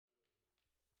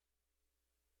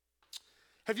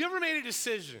Have you ever made a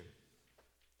decision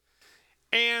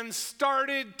and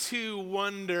started to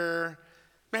wonder,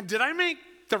 man, did I make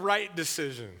the right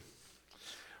decision?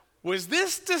 Was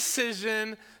this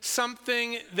decision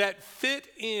something that fit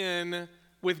in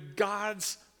with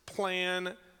God's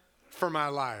plan for my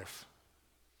life?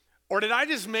 Or did I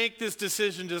just make this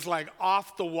decision just like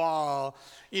off the wall,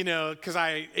 because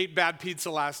I ate bad pizza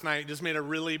last night, just made a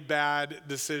really bad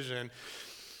decision?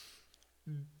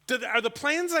 Are the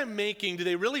plans I'm making, do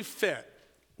they really fit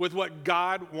with what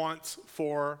God wants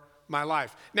for my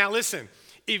life? Now listen,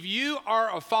 if you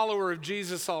are a follower of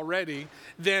Jesus already,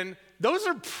 then those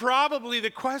are probably the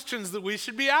questions that we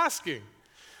should be asking.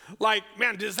 Like,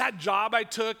 man, does that job I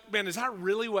took, man, is that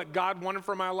really what God wanted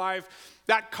for my life?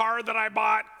 That car that I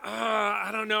bought,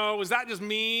 I don't know, was that just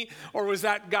me or was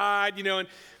that God,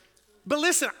 But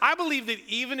listen, I believe that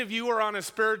even if you are on a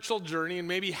spiritual journey and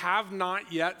maybe have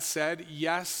not yet said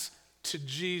yes to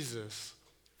Jesus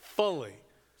fully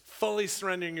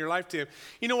surrendering your life to him,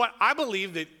 you know what? I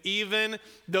believe that even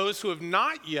those who have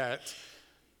not yet,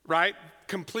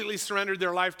 completely surrendered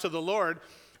their life to the Lord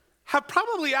have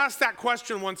probably asked that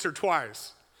question once or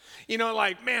twice.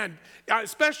 Man,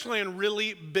 especially in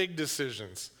really big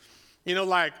decisions,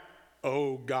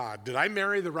 oh God, did I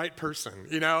marry the right person?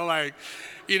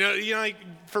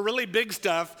 For really big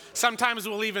stuff, sometimes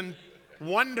we'll even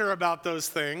wonder about those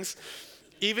things,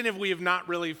 even if we have not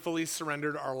really fully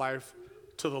surrendered our life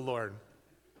to the Lord.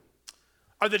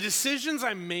 Are the decisions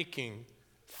I'm making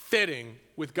fitting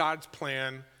with God's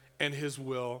plan and his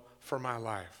will for my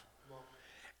life?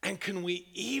 And can we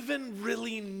even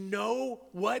really know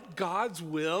what God's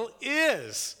will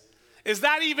is? Is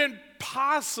that even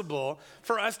possible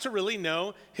for us to really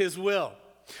know his will?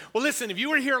 Well, listen, if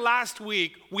you were here last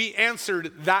week, we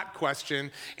answered that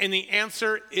question, and the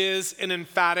answer is an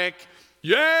emphatic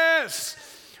yes.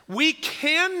 We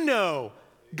can know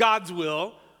God's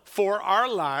will for our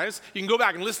lives. You can go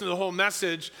back and listen to the whole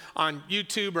message on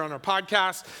YouTube or on our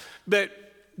podcast, but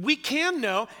we can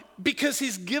know because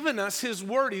he's given us his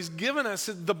word. He's given us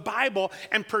the Bible,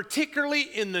 and particularly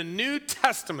in the New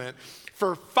Testament,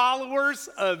 for followers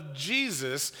of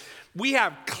Jesus, we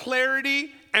have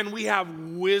clarity and we have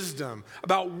wisdom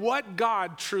about what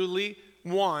God truly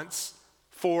wants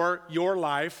for your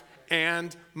life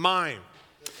and mine.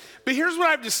 But here's what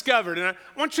I've discovered, and I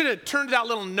want you to turn to that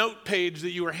little note page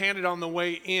that you were handed on the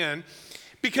way in,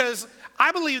 because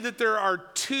I believe that there are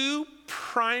two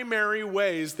primary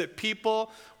ways that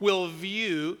people will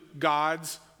view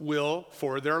God's will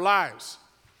for their lives.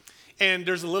 And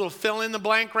there's a little fill in the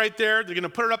blank right there. They're going to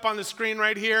put it up on the screen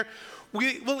right here.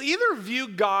 We will either view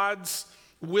God's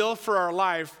will for our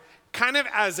life kind of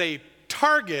as a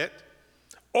target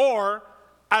or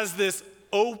as this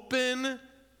open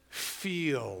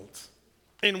field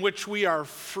in which we are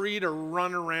free to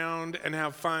run around and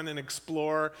have fun and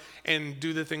explore and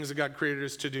do the things that God created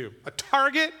us to do. A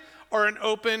target or an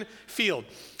open field.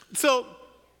 So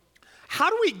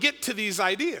how do we get to these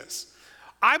ideas?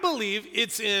 I believe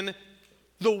it's in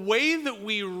the way that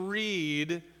we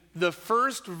read the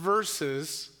first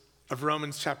verses of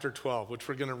Romans chapter 12, which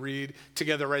we're going to read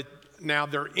together right now.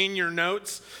 They're in your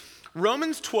notes.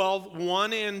 Romans 12,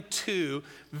 1 and 2,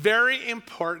 very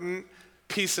important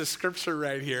piece of scripture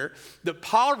right here that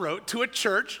Paul wrote to a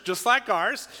church just like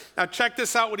ours. Now check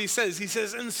this out what he says. He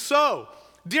says, and so,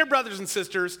 dear brothers and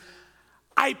sisters,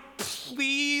 I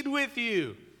plead with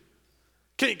you.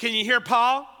 Can you hear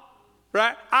Paul?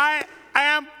 Right? I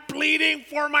am pleading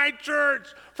for my church,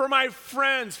 for my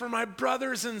friends, for my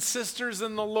brothers and sisters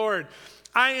in the Lord.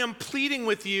 I am pleading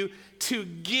with you to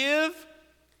give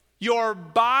your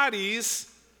bodies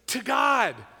to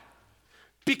God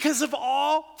because of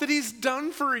all that he's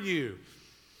done for you.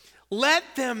 Let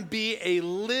them be a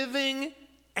living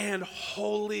and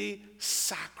holy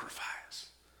sacrifice,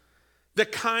 the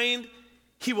kind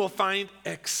he will find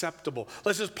acceptable.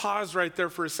 Let's just pause right there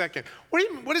for a second.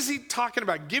 What is he talking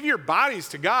about? Give your bodies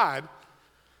to God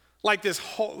like this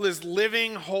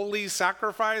living, holy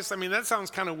sacrifice? I mean, that sounds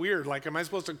kind of weird. Like, am I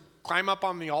supposed to climb up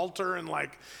on the altar and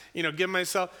give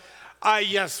myself?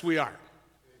 Yes, we are.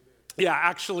 Yeah,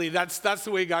 actually, that's the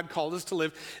way God called us to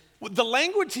live. The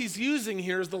language he's using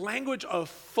here is the language of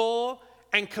full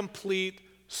and complete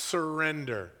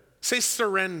surrender. Say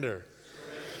surrender.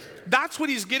 That's what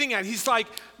he's getting at. He's like,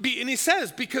 and he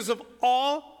says, because of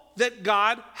all that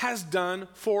God has done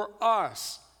for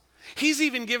us. He's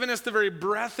even given us the very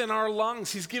breath in our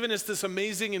lungs. He's given us this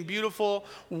amazing and beautiful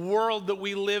world that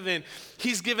we live in.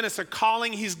 He's given us a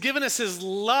calling. He's given us his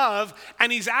love,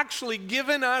 and he's actually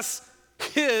given us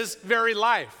his very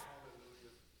life.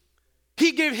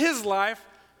 He gave his life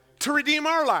to redeem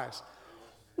our lives.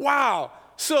 Wow.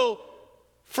 So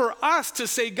for us to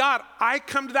say, God, I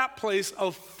come to that place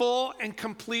of full and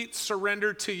complete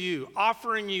surrender to you,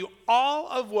 offering you all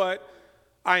of what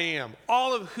I am,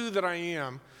 all of who that I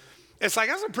am, it's like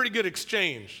that's a pretty good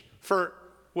exchange for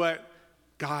what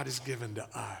God has given to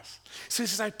us. So he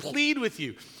says, I plead with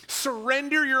you,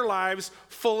 surrender your lives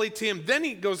fully to him. Then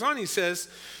he goes on, he says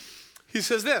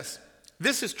this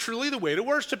is truly the way to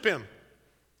worship him.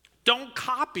 Don't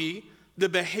copy the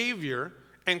behavior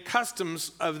and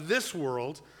customs of this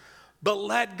world, but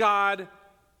let God,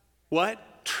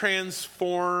 what?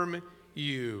 Transform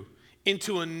you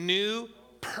into a new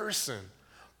person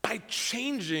by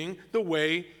changing the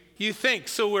way you think.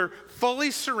 So we're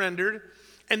fully surrendered,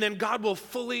 and then God will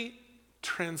fully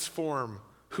transform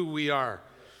who we are.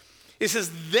 It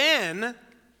says, then,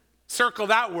 circle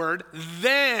that word,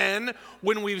 then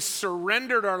when we've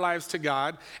surrendered our lives to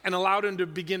God and allowed him to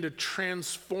begin to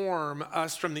transform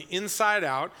us from the inside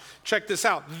out, check this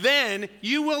out, then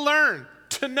you will learn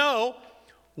to know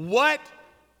what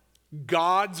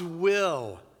God's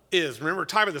will is. Remember, we're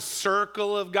talking about the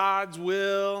circle of God's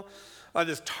will,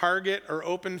 this target or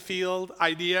open field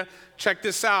idea. Check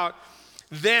this out.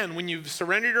 Then, when you've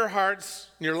surrendered your hearts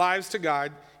and your lives to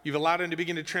God, you've allowed him to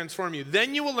begin to transform you.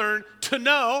 Then you will learn to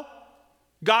know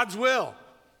God's will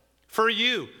for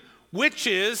you, which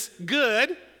is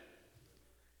good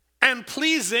and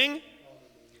pleasing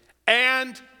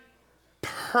and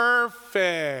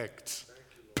perfect.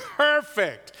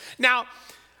 Perfect. Now,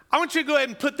 I want you to go ahead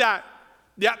and put that.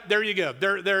 Yeah, there you go.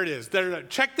 There it is. There.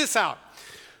 Check this out.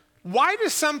 Why do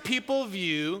some people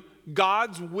view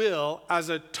God's will as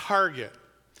a target?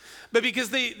 But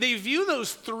because they view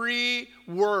those three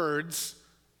words,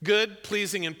 good,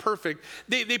 pleasing, and perfect,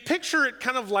 they picture it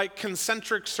kind of like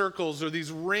concentric circles or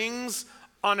these rings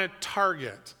on a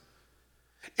target.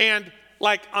 And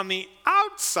like on the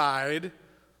outside,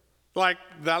 like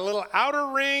that little outer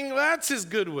ring, that's his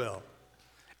goodwill.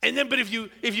 And then, but if you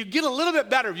get a little bit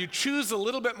better, if you choose a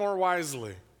little bit more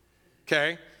wisely,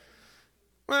 okay,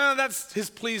 well, that's his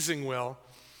pleasing will.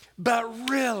 But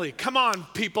really, come on,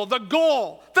 people, the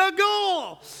goal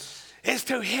is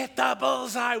to hit the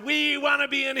bullseye. We want to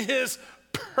be in his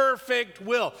perfect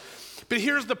will. But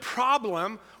here's the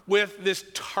problem with this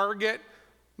target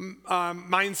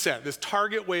mindset, this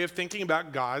target way of thinking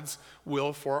about God's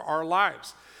will for our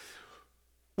lives.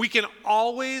 We can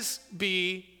always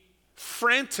be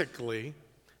frantically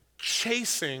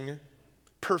chasing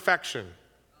perfection.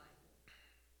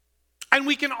 And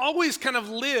we can always kind of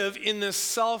live in this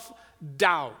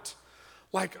self-doubt.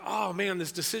 Like, oh man,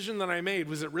 this decision that I made,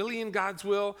 was it really in God's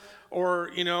will? Or,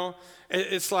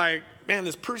 it's like, man,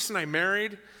 this person I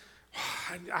married,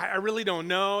 I really don't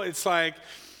know. It's like,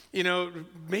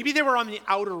 maybe they were on the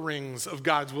outer rings of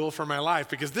God's will for my life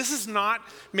because this is not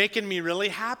making me really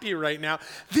happy right now.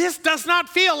 This does not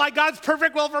feel like God's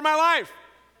perfect will for my life.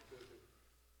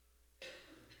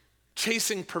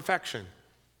 Chasing perfection.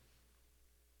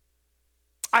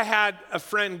 I had a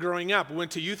friend growing up. We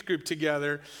went to youth group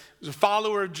together. He was a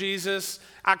follower of Jesus,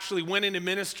 actually went into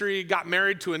ministry, got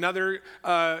married to another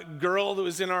girl that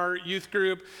was in our youth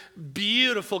group.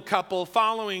 Beautiful couple,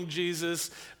 following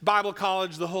Jesus, Bible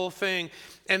college, the whole thing.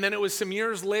 And then it was some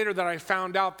years later that I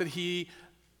found out that he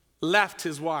left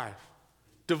his wife,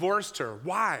 divorced her.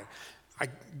 Why? I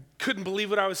couldn't believe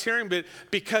what I was hearing, but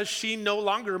because she no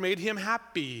longer made him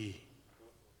happy.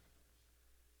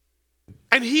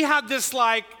 And he had this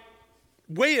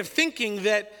way of thinking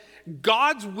that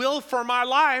God's will for my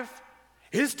life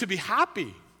is to be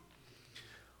happy.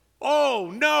 Oh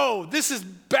no, this is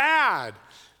bad.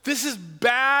 This is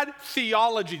bad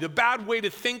theology, the bad way to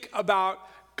think about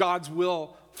God's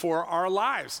will for our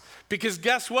lives. Because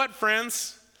guess what,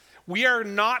 friends? We are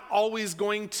not always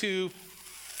going to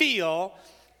feel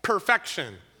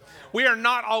perfection. We are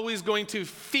not always going to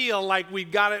feel like we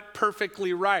got it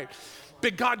perfectly right.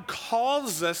 But God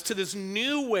calls us to this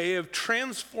new way of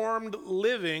transformed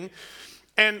living.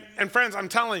 And friends, I'm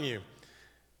telling you,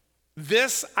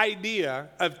 this idea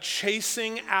of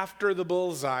chasing after the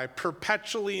bullseye,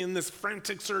 perpetually in this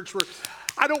frantic search where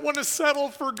I don't want to settle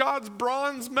for God's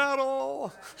bronze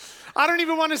medal. I don't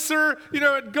even want to,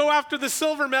 go after the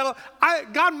silver medal.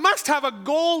 God must have a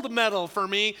gold medal for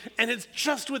me, and it's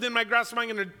just within my grasp. I'm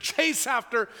going to chase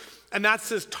after, and that's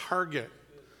this target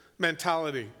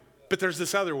mentality. But there's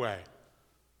this other way.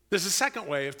 There's a second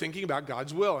way of thinking about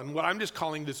God's will, and what I'm just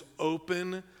calling this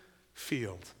open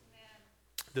field.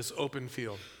 This open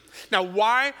field. Now,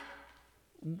 why?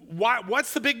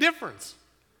 What's the big difference?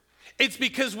 It's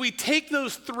because we take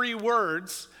those three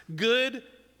words, good,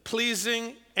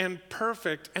 pleasing, and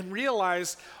perfect, and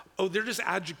realize, oh, they're just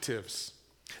adjectives.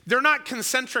 They're not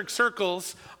concentric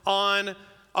circles on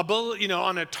a bullet,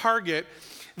 on a target.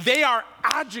 They are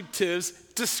adjectives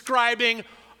describing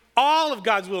all of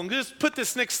God's will. And just put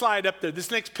this next slide up there, this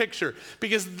next picture,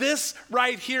 because this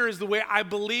right here is the way I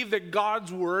believe that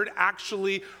God's word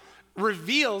actually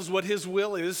reveals what his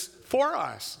will is for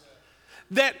us.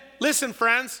 That, listen,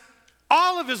 friends,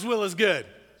 all of his will is good.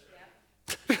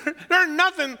 There's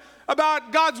nothing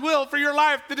about God's will for your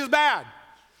life that is bad.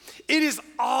 It is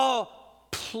all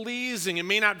pleasing. It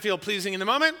may not feel pleasing in the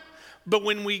moment, but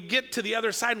when we get to the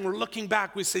other side and we're looking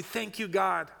back, we say, thank you,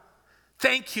 God.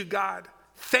 Thank you, God.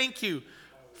 Thank you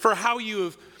for how you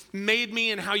have made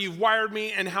me and how you've wired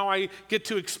me and how I get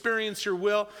to experience your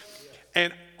will.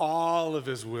 And all of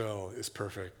his will is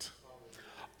perfect.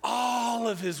 All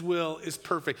of his will is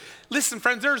perfect. Listen,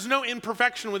 friends, there's no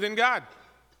imperfection within God.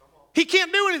 He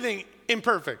can't do anything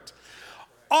imperfect.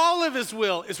 All of his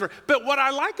will is perfect. But what I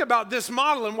like about this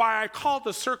model and why I call it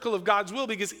the circle of God's will,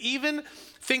 because even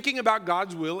thinking about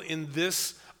God's will in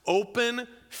this open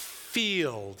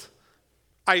field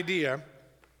idea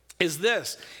is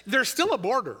this. There's still a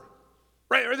border,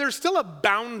 right? Or there's still a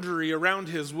boundary around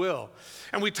his will.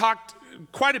 And we talked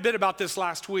quite a bit about this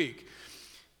last week.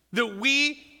 That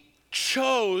we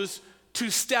chose to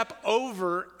step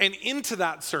over and into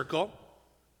that circle,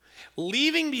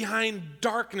 leaving behind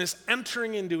darkness,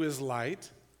 entering into his light,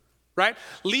 right?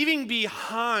 Leaving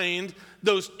behind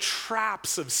those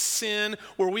traps of sin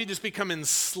where we just become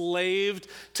enslaved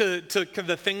to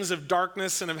the things of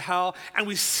darkness and of hell, and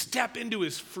we step into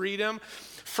his freedom.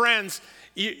 Friends,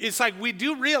 it's like we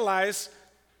do realize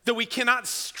that we cannot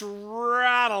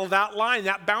straddle that line,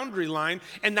 that boundary line,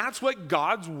 and that's what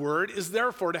God's word is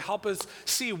there for, to help us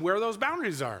see where those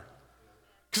boundaries are.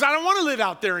 Because I don't want to live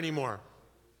out there anymore.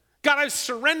 God, I've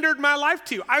surrendered my life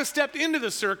to you. I've stepped into the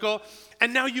circle,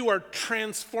 and now you are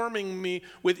transforming me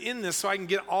within this so I can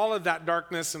get all of that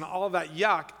darkness and all of that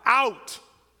yuck out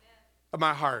of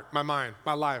my heart, my mind,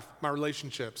 my life, my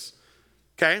relationships.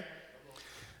 Okay?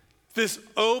 This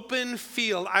open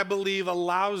field, I believe,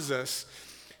 allows us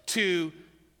to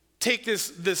take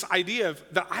this idea of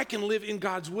that I can live in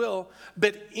God's will,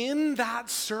 but in that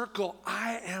circle,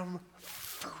 I am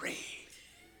free.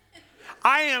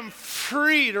 I am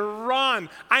free to run.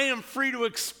 I am free to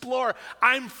explore.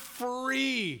 I'm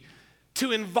free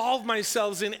to involve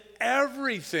myself in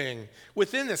everything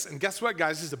within this. And guess what,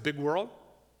 guys? This is a big world.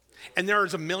 And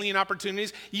there's a million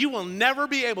opportunities. You will never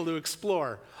be able to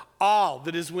explore all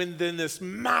that is within this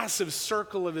massive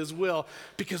circle of his will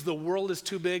because the world is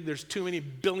too big. There's too many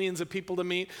billions of people to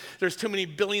meet. There's too many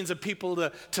billions of people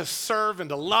to serve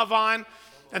and to love on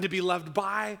and to be loved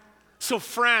by. So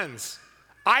friends,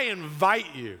 I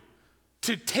invite you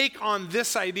to take on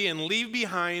this idea and leave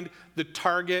behind the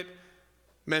target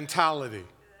mentality.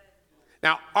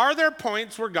 Now, are there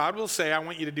points where God will say, I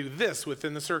want you to do this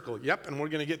within the circle? Yep, and we're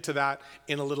going to get to that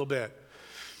in a little bit.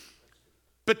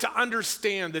 But to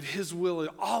understand that his will,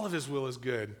 all of his will is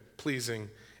good, pleasing,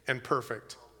 and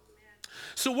perfect.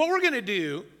 So what we're going to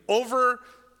do over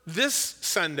this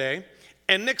Sunday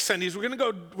and next Sundays, we're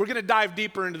going to dive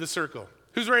deeper into the circle.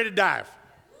 Who's ready to dive?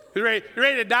 You ready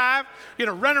to dive? You're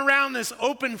going to run around this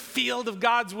open field of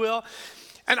God's will.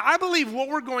 And I believe what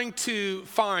we're going to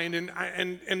find,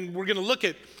 and we're going to look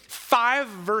at 5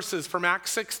 verses from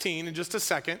Acts 16 in just a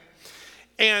second.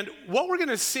 And what we're going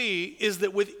to see is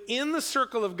that within the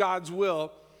circle of God's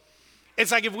will,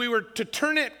 it's like if we were to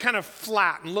turn it kind of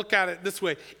flat and look at it this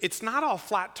way, it's not all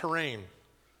flat terrain.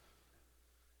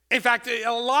 In fact,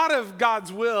 a lot of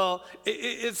God's will,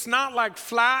 it's not like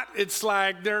flat. It's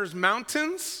like there's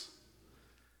mountains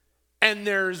and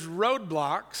there's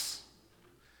roadblocks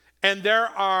and there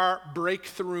are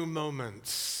breakthrough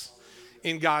moments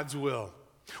in God's will.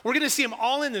 We're going to see them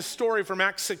all in this story from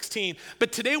Acts 16,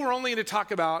 but today we're only going to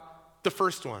talk about the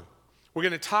first one. We're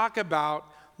going to talk about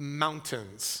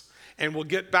mountains, and we'll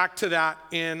get back to that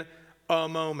in a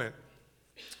moment.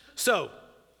 So,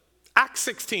 Acts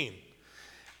 16.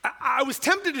 I was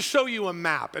tempted to show you a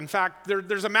map. In fact,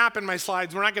 there's a map in my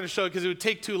slides. We're not going to show it because it would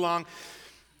take too long.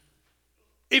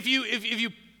 If you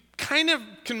kind of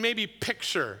can maybe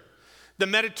picture the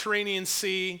Mediterranean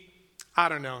Sea, I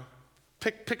don't know.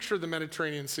 Picture the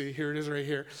Mediterranean Sea. Here it is right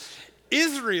here.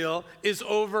 Israel is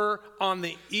over on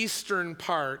the eastern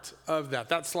part of that.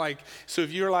 That's like, so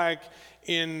if you're like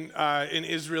in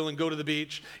Israel and go to the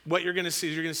beach, what you're going to see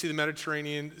is you're going to see the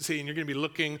Mediterranean Sea and you're going to be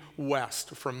looking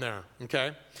west from there,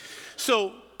 okay?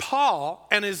 So Paul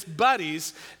and his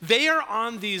buddies, they are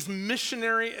on these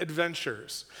missionary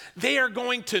adventures. They are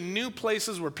going to new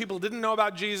places where people didn't know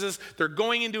about Jesus. They're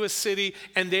going into a city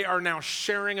and they are now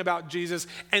sharing about Jesus,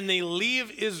 and they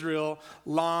leave Israel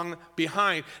long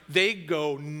behind. They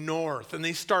go north and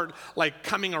they start like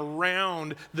coming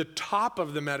around the top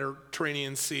of the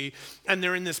Mediterranean Sea, and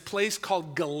they're in this place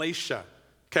called Galatia,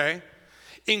 okay?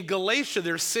 In Galatia,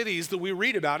 there's cities that we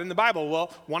read about in the Bible.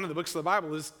 Well, one of the books of the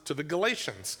Bible is to the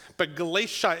Galatians. But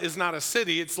Galatia is not a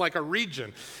city, it's like a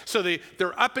region. So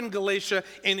they're up in Galatia,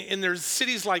 and there's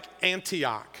cities like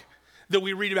Antioch that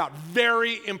we read about.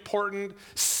 Very important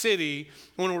city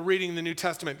when we're reading the New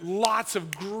Testament. Lots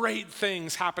of great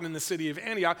things happen in the city of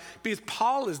Antioch because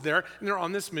Paul is there, and they're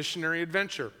on this missionary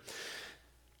adventure.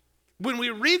 When we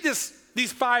read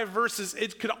these 5 verses,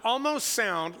 it could almost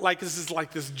sound like this is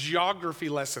like this geography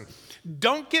lesson.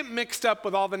 Don't get mixed up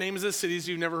with all the names of cities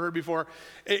you've never heard before.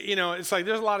 It's like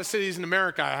there's a lot of cities in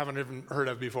America I haven't even heard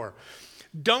of before.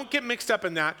 Don't get mixed up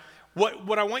in that.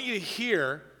 What I want you to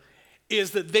hear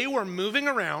is that they were moving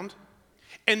around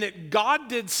and that God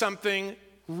did something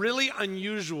really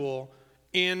unusual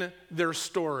in their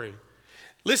story.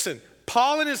 Listen,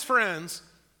 Paul and his friends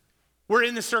were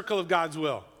in the circle of God's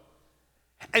will.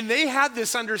 And they had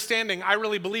this understanding, I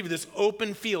really believe, this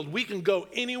open field. We can go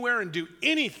anywhere and do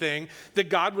anything that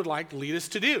God would like to lead us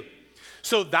to do.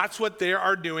 So that's what they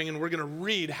are doing, and we're going to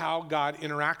read how God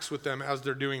interacts with them as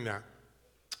they're doing that.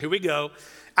 Here we go.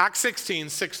 Acts 16,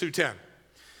 6 through 10.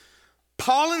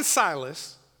 Paul and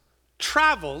Silas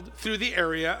traveled through the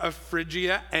area of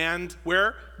Phrygia and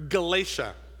where?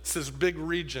 Galatia. It's this big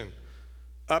region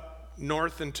up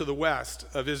north and to the west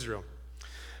of Israel.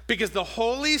 Because the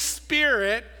Holy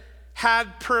Spirit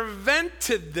had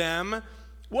prevented them,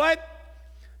 what?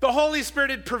 The Holy Spirit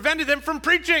had prevented them from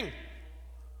preaching.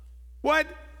 What?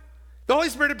 The Holy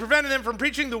Spirit had prevented them from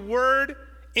preaching the word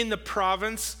in the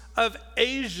province of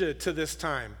Asia to this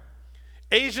time.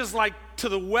 Asia's like to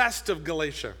the west of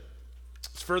Galatia.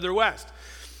 It's further west.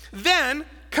 Then,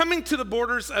 coming to the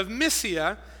borders of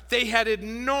Mysia, they headed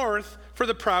north for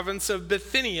the province of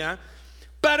Bithynia.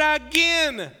 But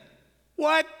again,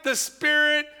 what? The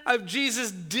Spirit of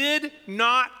Jesus did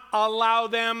not allow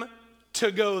them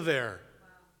to go there.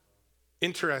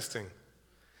 Interesting.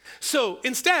 So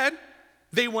instead,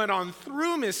 they went on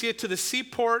through Mysia to the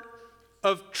seaport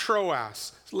of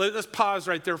Troas. Let's pause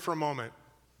right there for a moment.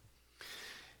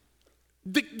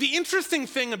 The interesting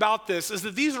thing about this is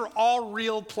that these are all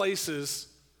real places.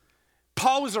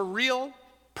 Paul was a real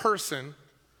person,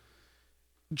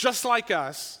 just like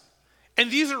us, and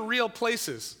these are real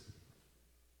places.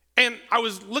 And I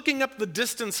was looking up the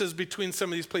distances between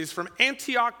some of these places, from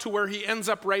Antioch to where he ends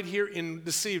up right here in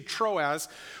the Sea of Troas,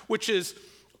 which is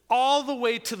all the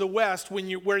way to the west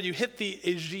where you hit the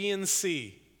Aegean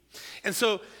Sea. And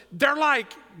so they're like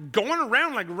going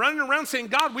around, like running around saying,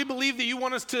 God, we believe that you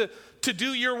want us to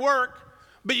do your work,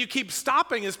 but you keep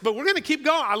stopping us, but we're going to keep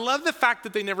going. I love the fact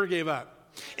that they never gave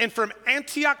up. And from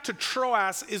Antioch to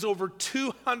Troas is over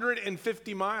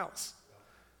 250 miles.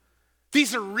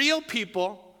 These are real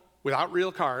people without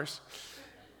real cars,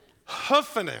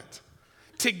 hoofing it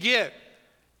to get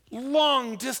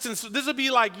long distance. This would be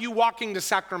like you walking to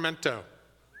Sacramento,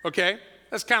 okay?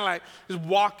 That's kind of like just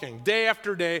walking day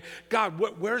after day. God,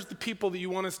 where's the people that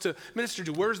you want us to minister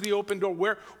to? Where's the open door?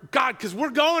 Where, God, because we're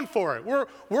going for it.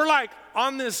 We're like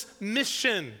on this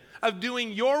mission of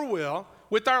doing your will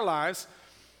with our lives,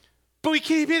 but we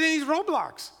keep hitting these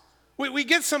roadblocks. We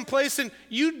get someplace and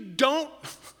we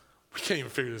can't even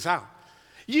figure this out.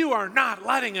 You are not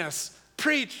letting us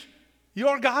preach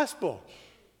your gospel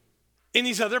in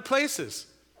these other places.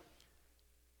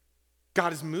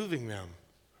 God is moving them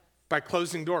by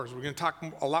closing doors. We're going to talk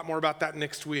a lot more about that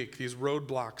next week, these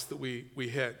roadblocks that we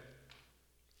hit.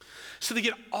 So they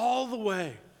get all the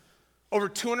way, over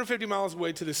 250 miles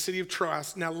away to the city of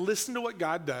Troas. Now listen to what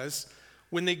God does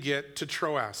when they get to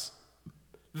Troas.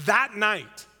 That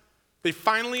night, they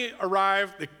finally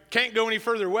arrive. They can't go any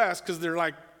further west because they're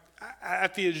like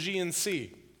at the Aegean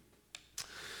Sea.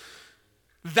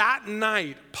 That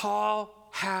night, Paul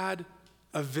had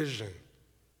a vision.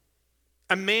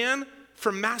 A man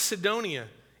from Macedonia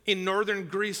in northern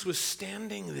Greece was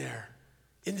standing there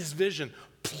in this vision,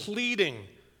 pleading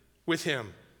with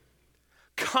him,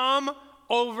 come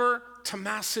over to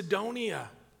Macedonia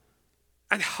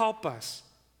and help us.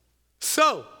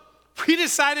 So we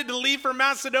decided to leave for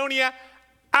Macedonia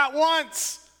at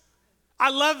once. I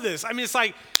love this. I mean, it's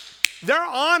like they're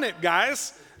on it,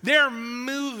 guys. They're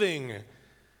moving.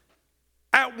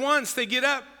 At once, they get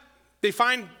up. They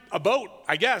find a boat,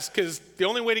 I guess, because the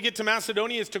only way to get to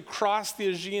Macedonia is to cross the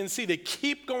Aegean Sea. They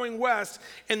keep going west,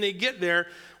 and they get there.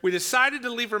 We decided to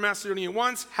leave for Macedonia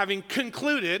once, having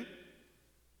concluded,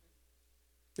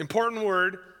 important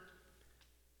word,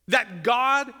 that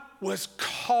God was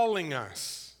calling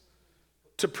us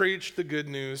to preach the good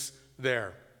news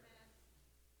there.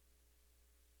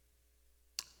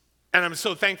 And I'm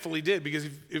so thankful he did, because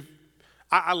if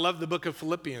I love the book of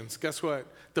Philippians. Guess what?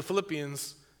 The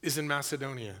Philippians is in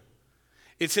Macedonia.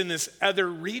 It's in this other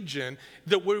region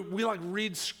that we like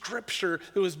read scripture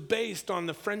that was based on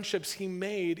the friendships he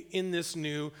made in this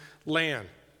new land.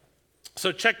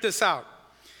 So check this out.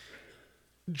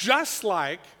 Just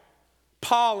like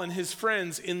Paul and his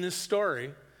friends in this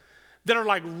story that are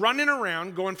like running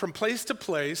around, going from place to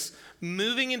place,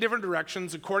 moving in different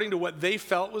directions according to what they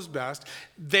felt was best,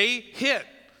 they hit.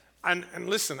 And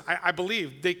listen, I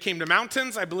believe they came to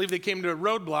mountains, I believe they came to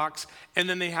roadblocks, and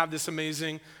then they have this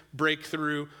amazing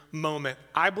breakthrough moment.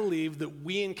 I believe that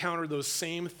we encounter those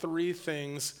same three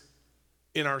things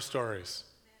in our stories.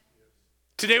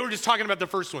 Today we're just talking about the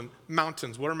first one,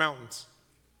 mountains. What are mountains?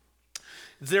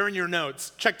 It's there in your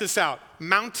notes. Check this out.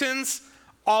 Mountains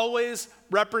always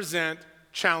represent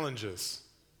challenges.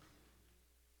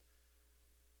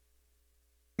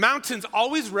 Mountains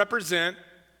always represent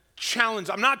challenge.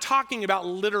 I'm not talking about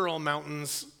literal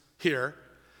mountains here.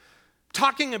 I'm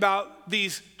talking about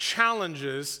these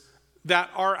challenges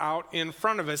that are out in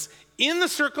front of us in the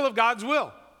circle of God's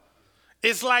will.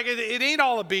 It's like it ain't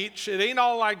all a beach. It ain't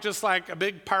all like just like a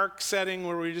big park setting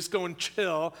where we just go and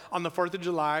chill on the 4th of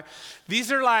July.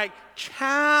 These are like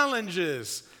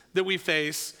challenges that we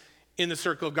face in the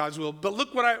circle of God's will. But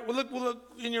look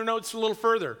in your notes a little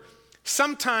further.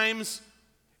 Sometimes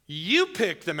you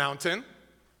pick the mountain.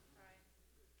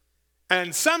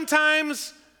 And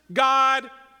sometimes God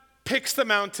picks the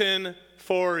mountain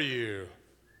for you.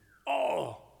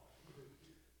 Oh.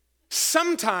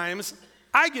 Sometimes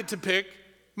I get to pick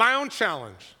my own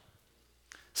challenge.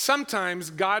 Sometimes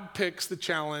God picks the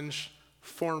challenge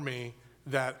for me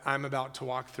that I'm about to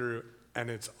walk through, and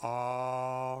it's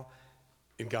all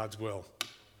in God's will.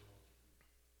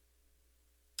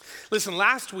 Listen,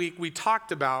 last week we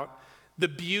talked about the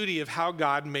beauty of how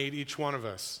God made each one of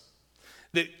us.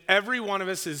 That every one of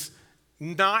us is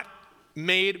not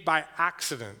made by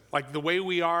accident. Like the way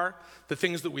we are, the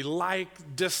things that we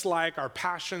like, dislike, our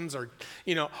passions,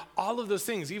 all of those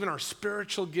things, even our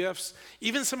spiritual gifts,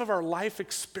 even some of our life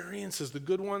experiences, the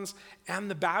good ones and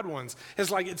the bad ones,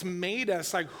 it's made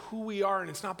us like who we are, and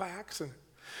it's not by accident.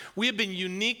 We have been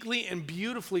uniquely and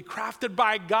beautifully crafted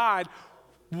by God.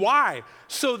 Why?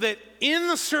 So that in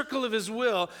the circle of his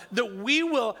will, that we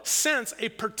will sense a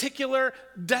particular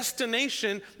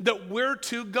destination that we're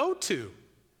to go to.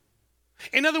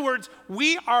 In other words,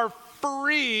 we are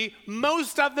free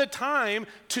most of the time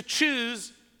to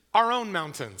choose our own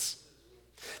mountains.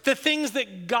 The things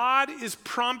that God is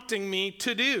prompting me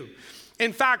to do.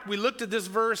 In fact, we looked at this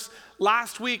verse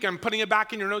last week. I'm putting it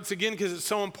back in your notes again because it's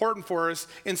so important for us.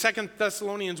 In 2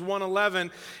 Thessalonians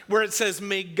 1:11, where it says,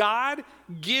 "May God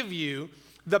give you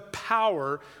the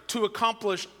power to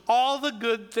accomplish all the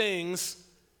good things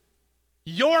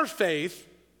your faith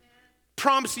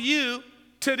prompts you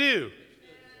to do."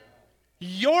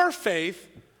 Your faith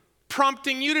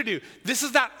prompting you to do. This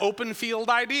is that open field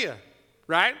idea,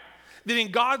 right? That in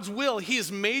God's will, he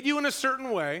has made you in a certain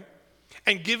way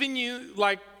and given you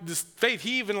like this faith.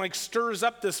 He even like stirs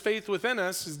up this faith within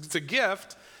us. It's a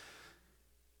gift.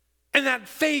 And that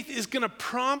faith is going to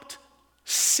prompt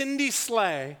Cindy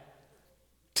Slay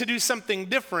to do something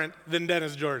different than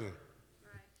Dennis Jordan.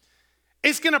 Right.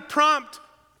 It's going to prompt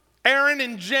Aaron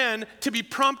and Jen to be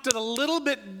prompted a little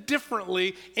bit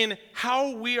differently in how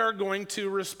we are going to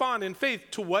respond in faith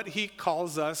to what he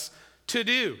calls us to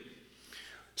do.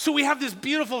 So we have this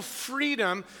beautiful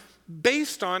freedom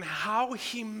based on how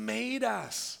he made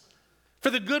us.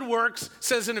 For the good works,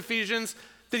 says in Ephesians,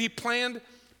 that he planned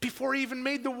before he even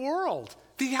made the world.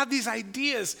 That he had these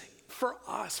ideas for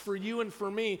us, for you and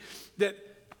for me, that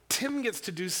Tim gets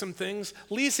to do some things,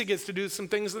 Lisa gets to do some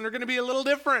things, and they're going to be a little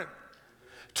different.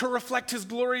 To reflect his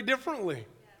glory differently.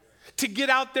 To get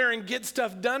out there and get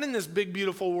stuff done in this big,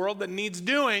 beautiful world that needs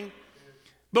doing,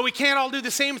 but we can't all do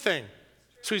the same thing.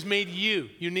 So he's made you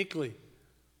uniquely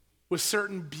with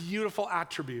certain beautiful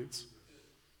attributes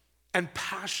and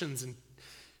passions and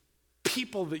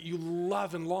people that you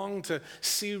love and long to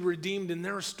see redeemed in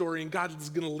their story, and God is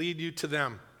going to lead you to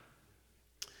them.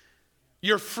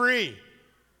 You're free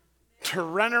to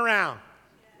run around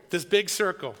this big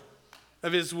circle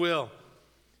of his will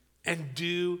and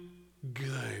do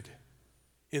good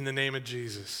in the name of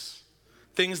Jesus.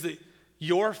 Things that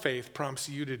your faith prompts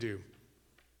you to do.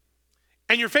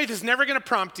 And your faith is never going to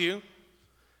prompt you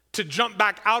to jump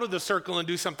back out of the circle and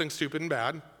do something stupid and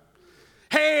bad.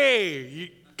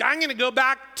 Hey, I'm going to go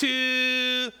back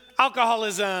to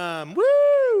alcoholism.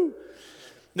 Woo!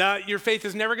 Now, your faith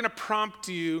is never going to prompt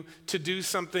you to do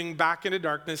something back into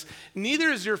darkness. Neither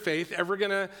is your faith ever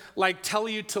going to tell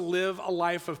you to live a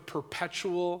life of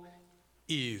perpetual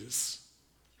ease.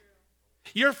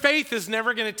 Your faith is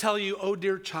never going to tell you, oh,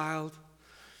 dear child,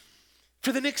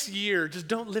 for the next year, just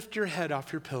don't lift your head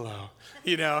off your pillow.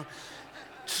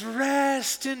 Just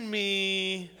rest in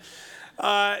me.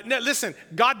 No, listen,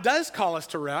 God does call us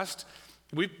to rest.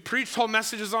 We've preached whole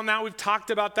messages on that. We've talked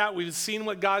about that. We've seen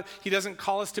He doesn't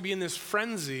call us to be in this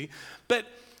frenzy, but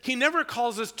he never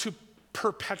calls us to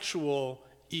perpetual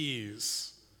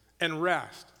ease and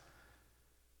rest.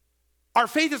 Our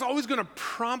faith is always going to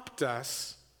prompt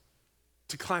us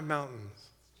to climb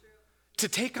mountains, to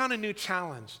take on a new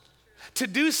challenge, to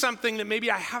do something that maybe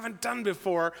I haven't done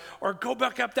before, or go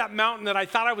back up that mountain that I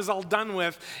thought I was all done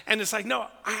with, and it's like, no,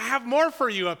 I have more for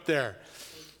you up there.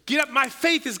 Get up, my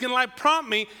faith is going to prompt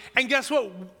me, and guess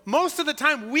what? Most of the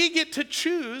time, we get to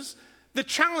choose the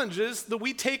challenges that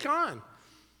we take on.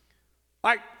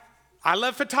 I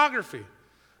love photography.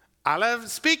 I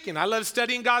love speaking. I love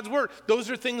studying God's word. Those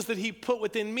are things that he put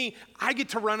within me. I get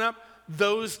to run up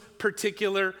those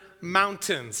particular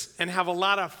mountains and have a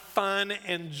lot of fun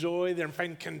and joy there and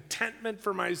find contentment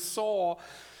for my soul,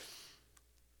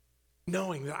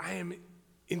 knowing that I am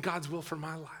in God's will for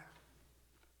my life.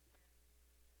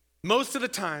 Most of the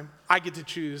time, I get to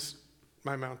choose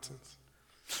my mountains.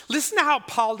 Listen to how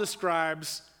Paul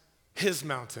describes his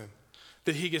mountain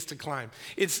that he gets to climb.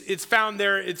 It's found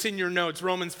there, it's in your notes,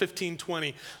 Romans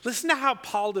 15:20. Listen to how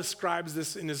Paul describes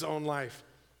this in his own life.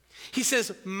 He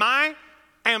says, my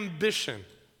ambition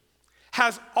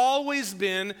has always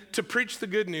been to preach the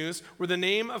good news where the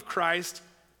name of Christ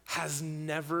has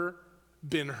never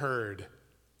been heard,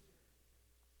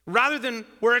 rather than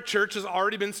where a church has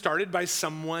already been started by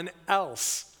someone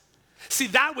else. See,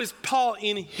 that was Paul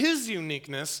in his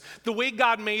uniqueness, the way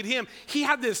God made him. He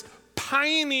had this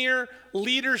pioneer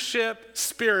leadership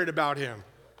spirit about him,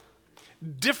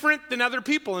 different than other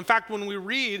people. In fact, when we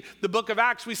read the book of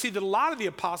Acts, we see that a lot of the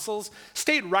apostles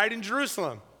stayed right in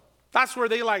Jerusalem. That's where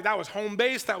that was home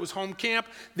base, that was home camp.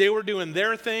 They were doing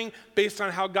their thing based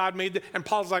on how God made it. And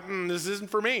Paul's like, this isn't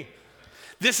for me.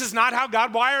 This is not how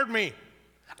God wired me.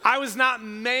 I was not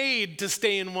made to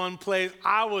stay in one place.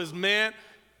 I was meant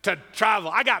to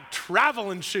travel. I got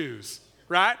traveling shoes,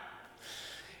 right?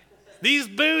 These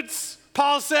boots,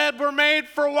 Paul said, were made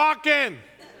for walking.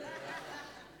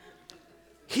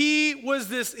 He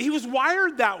was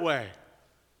wired that way.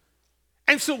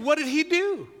 And so what did he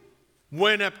do?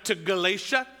 Went up to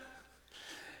Galatia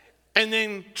and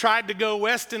then tried to go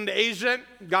west into Asia.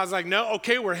 God's like, no,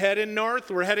 okay, we're heading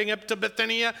north. We're heading up to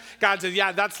Bithynia. God says,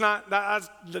 yeah, that's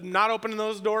not opening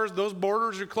those doors. Those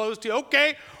borders are closed to you.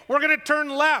 Okay, we're going to turn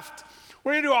left.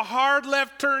 We're going to do a hard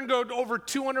left turn, go over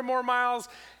 200 more miles,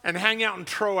 and hang out in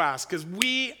Troas because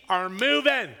we are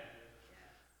moving.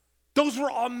 Those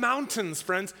were all mountains,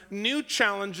 friends. New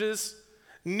challenges,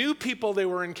 new people they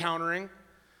were encountering.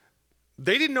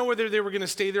 They didn't know whether they were going to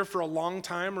stay there for a long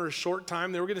time or a short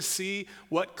time. They were going to see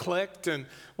what clicked and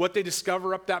what they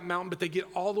discover up that mountain, but they get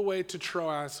all the way to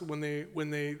Troas when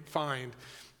they find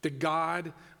that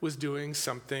God was doing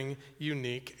something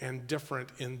unique and different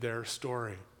in their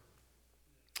story.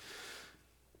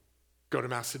 Go to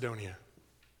Macedonia.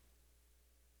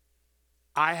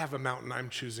 I have a mountain I'm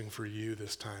choosing for you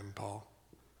this time, Paul.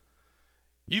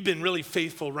 You've been really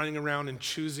faithful running around and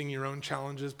choosing your own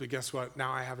challenges, but guess what?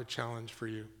 Now I have a challenge for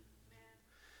you.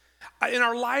 In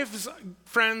our lives,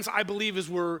 friends, I believe as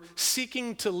we're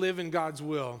seeking to live in God's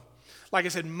will, like I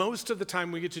said, most of the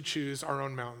time we get to choose our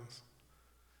own mountains,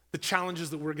 the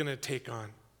challenges that we're going to take on.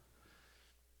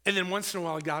 And then once in a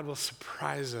while, God will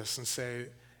surprise us and say,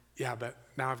 yeah, but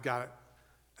now I've got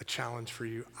a challenge for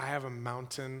you. I have a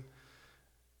mountain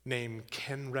named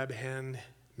Ken Rebhen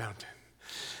Mountain.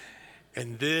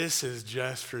 And this is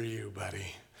just for you,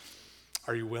 buddy.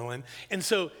 Are you willing? And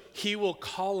so he will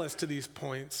call us to these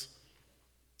points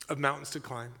of mountains to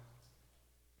climb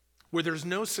where there's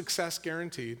no success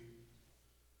guaranteed,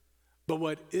 but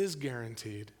what is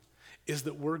guaranteed is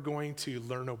that we're going to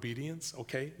learn obedience.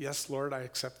 Okay, yes, Lord, I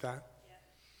accept that. Yeah.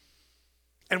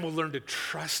 And we'll learn to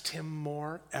trust him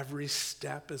more every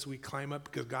step as we climb up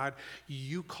because God,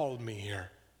 you called me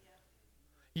here.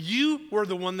 You were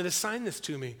the one that assigned this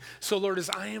to me. So, Lord, as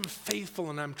I am faithful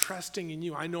and I'm trusting in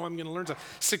you, I know I'm going to learn something.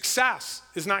 Success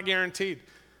is not guaranteed,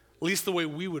 at least the way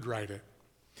we would write it.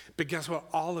 But guess what?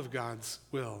 All of God's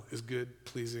will is good,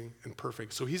 pleasing, and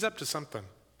perfect. So he's up to something.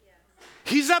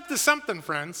 He's up to something,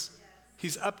 friends.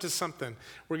 He's up to something.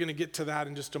 We're going to get to that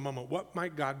in just a moment. What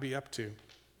might God be up to?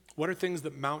 What are things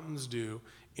that mountains do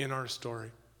in our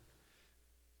story?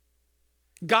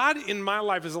 God in my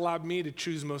life has allowed me to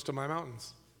choose most of my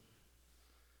mountains.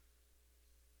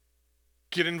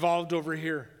 Get involved over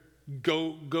here.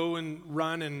 Go and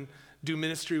run and do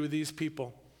ministry with these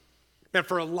people. And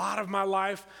for a lot of my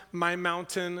life, my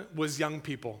mountain was young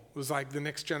people. It was like the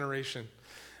next generation.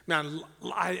 Man,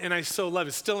 I so love it.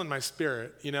 It's still in my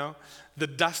spirit, you know. The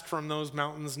dust from those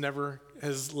mountains never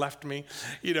has left me.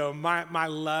 You know, my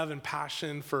love and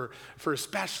passion for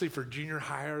especially for junior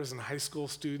hires and high school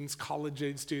students,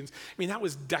 college-age students. I mean, that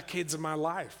was decades of my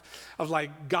life of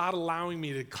like God allowing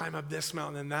me to climb up this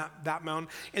mountain and that mountain.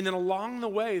 And then along the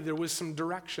way, there was some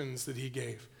directions that he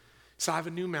gave. So I have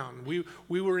a new mountain.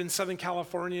 We were in Southern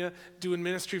California doing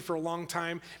ministry for a long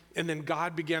time, and then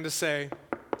God began to say,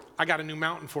 I got a new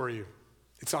mountain for you.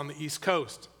 It's on the East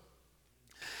Coast.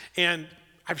 And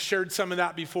I've shared some of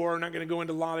that before. I'm not going to go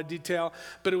into a lot of detail,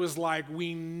 but it was like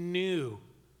we knew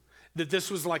that this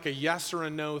was like a yes or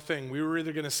a no thing. We were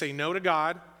either going to say no to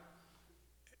God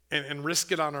and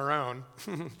risk it on our own,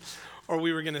 or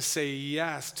we were going to say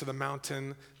yes to the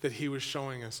mountain that he was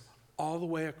showing us all the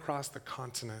way across the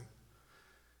continent.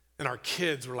 And our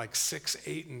kids were like 6,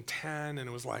 8, and 10, and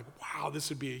it was like, wow, this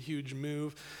would be a huge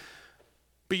move.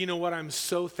 But you know what? I'm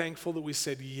so thankful that we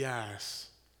said yes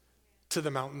to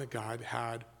the mountain that God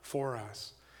had for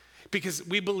us. Because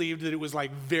we believed that it was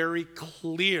like very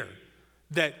clear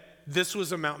that this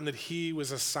was a mountain that he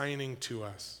was assigning to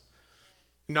us,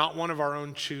 not one of our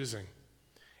own choosing.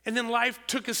 And then life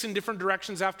took us in different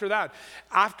directions after that.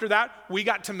 After that, we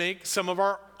got to make some of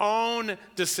our own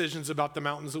decisions about the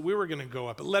mountains that we were going to go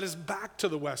up. It led us back to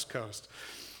the West Coast.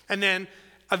 And then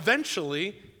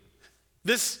eventually,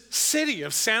 this city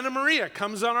of Santa Maria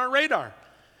comes on our radar.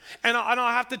 And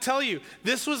I'll have to tell you,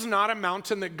 this was not a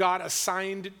mountain that God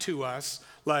assigned to us,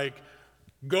 like,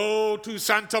 go to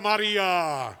Santa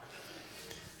Maria.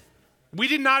 We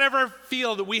did not ever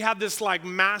feel that we had this like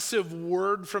massive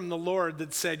word from the Lord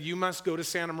that said, you must go to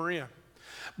Santa Maria.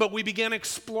 But we began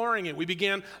exploring it. We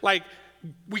began like,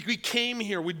 we came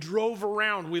here, we drove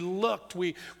around, we looked,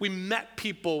 we met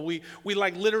people, we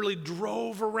like literally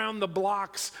drove around the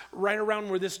blocks right around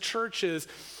where this church is.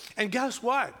 And guess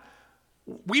what?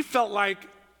 We felt like,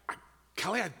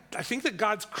 Kelly, I think that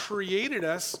God's created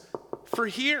us for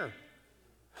here.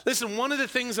 Listen, one of the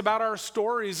things about our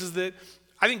stories is that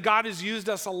I think God has used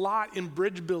us a lot in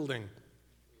bridge building.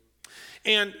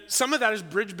 And some of that is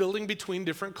bridge building between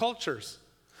different cultures.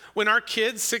 When our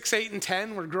kids, 6, 8, and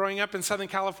 10, were growing up in Southern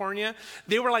California,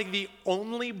 they were like the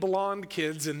only blonde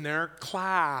kids in their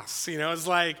class. You know, it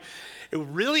was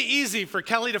really easy for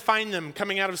Kelly to find them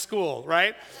coming out of school,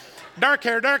 right? Dark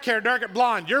hair,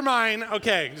 blonde, you're mine.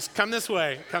 Okay, just come this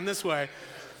way.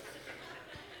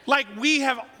 Like we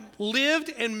have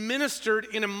lived and ministered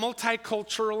in a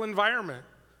multicultural environment.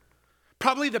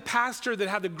 Probably the pastor that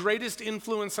had the greatest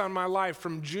influence on my life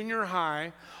from junior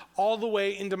high all the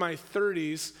way into my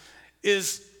 30s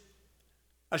is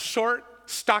a short,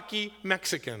 stocky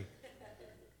Mexican,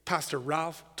 Pastor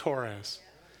Ralph Torres,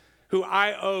 who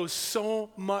I owe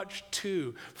so much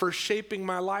to for shaping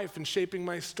my life and shaping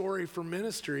my story for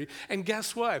ministry. And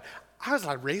guess what? I was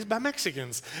like raised by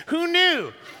Mexicans. Who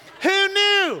knew?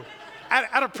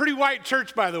 At a pretty white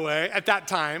church, by the way, at that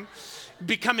time,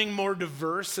 becoming more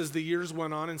diverse as the years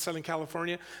went on in Southern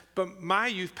California. But my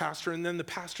youth pastor and then the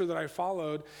pastor that I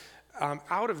followed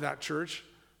out of that church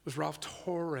was Ralph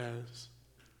Torres.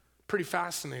 Pretty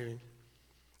fascinating.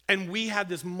 And we had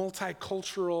this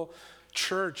multicultural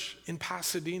church in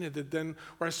Pasadena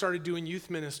where I started doing youth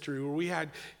ministry, where we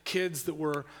had kids that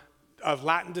were of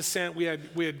Latin descent. We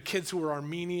had kids who were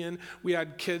Armenian. We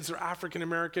had kids who were African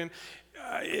American.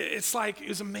 It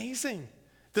was amazing.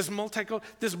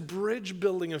 This bridge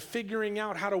building of figuring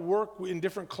out how to work in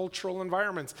different cultural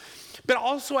environments. But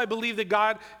also I believe that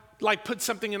God put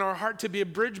something in our heart to be a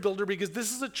bridge builder, because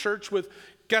this is a church with,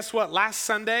 guess what, last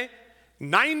Sunday,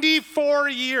 94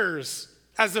 years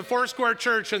as the Foursquare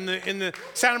Church in the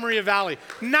Santa Maria Valley.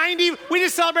 We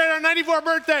just celebrated our 94th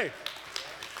birthday.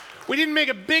 We didn't make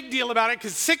a big deal about it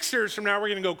because 6 years from now we're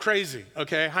going to go crazy,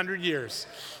 okay? 100 years,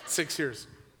 6 years.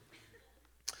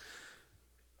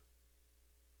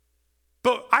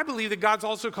 But I believe that God's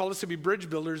also called us to be bridge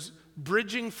builders,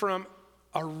 bridging from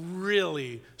a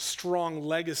really strong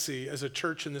legacy as a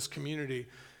church in this community.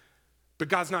 But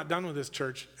God's not done with this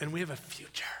church, and we have a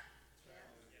future.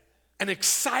 an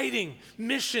exciting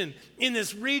mission in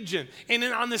this region and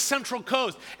on the Central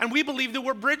Coast. And we believe that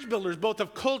we're bridge builders, both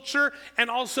of culture and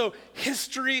also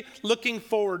history, looking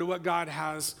forward to what God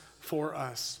has for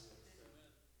us.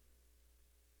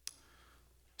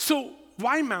 So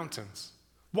why mountains?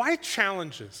 Why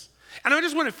challenges? And I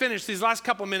just want to finish these last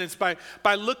couple of minutes by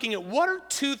looking at what are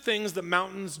two things that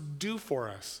mountains do for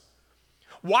us.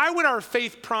 Why would our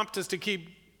faith prompt us to keep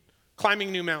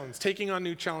climbing new mountains, taking on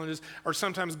new challenges, or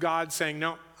sometimes God saying,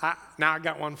 no, now I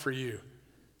got one for you.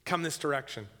 Come this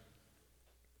direction.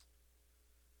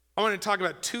 I want to talk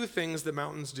about two things that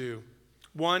mountains do.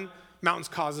 One, mountains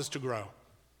cause us to grow.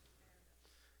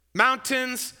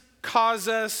 Mountains cause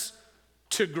us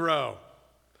to grow.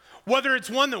 Whether it's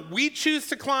one that we choose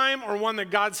to climb or one that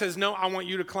God says, no, I want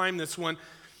you to climb this one.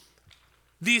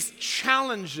 These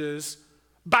challenges,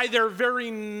 by their very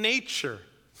nature,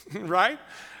 right,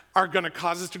 are going to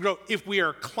cause us to grow. If we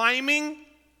are climbing,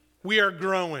 we are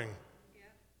growing. Yeah.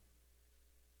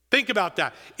 Think about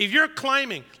that. If you're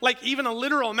climbing, like even a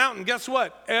literal mountain, guess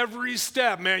what? Every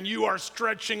step, man, you are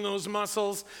stretching those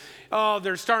muscles. Oh,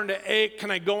 they're starting to ache.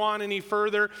 Can I go on any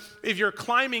further? If you're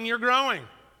climbing, you're growing.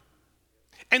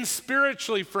 And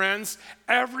spiritually, friends,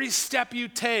 every step you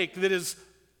take that is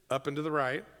up and to the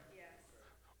right, yes.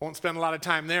 Won't spend a lot of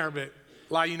time there, but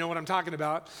a lot of you know what I'm talking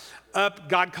about. Up,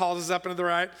 God calls us up and to the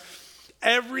right.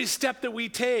 Every step that we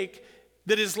take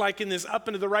that is like in this up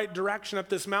and to the right direction, up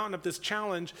this mountain, up this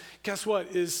challenge, guess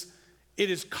what? It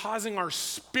is causing our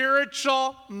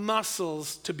spiritual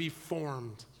muscles to be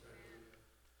formed.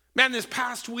 Man, this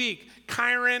past week,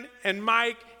 Kyron and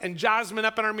Mike and Jasmine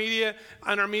up on our media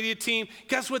team,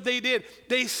 guess what they did?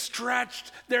 They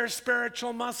stretched their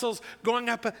spiritual muscles going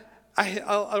up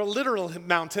a literal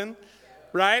mountain,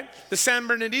 right? The San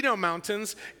Bernardino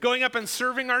Mountains, going up and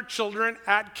serving our children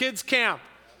at kids camp.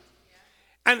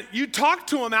 And you talk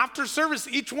to them after service,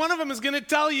 each one of them is going to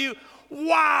tell you,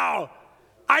 wow,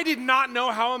 I did not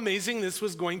know how amazing this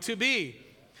was going to be.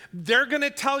 They're going to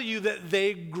tell you that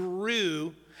they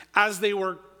grew as they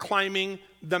were climbing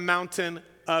the mountain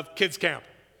of kids camp.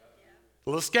 A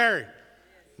little scary.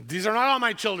 These are not all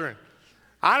my children.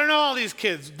 I don't know all these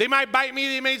kids. They might bite me,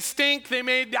 they may stink,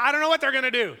 I don't know what they're going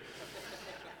to do.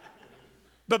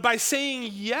 But by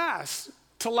saying yes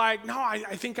to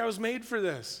I think I was made for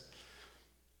this.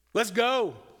 Let's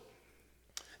go.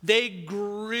 They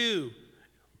grew.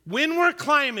 When we're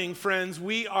climbing, friends,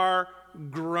 we are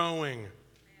growing.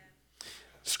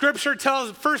 Scripture tells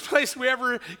the first place we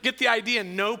ever get the idea,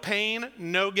 no pain,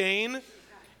 no gain.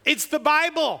 It's the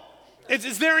Bible.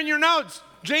 It's there in your notes.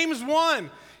 James 1.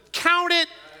 Count it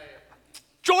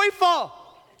joyful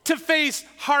to face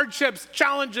hardships,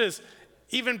 challenges,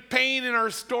 even pain in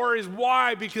our stories.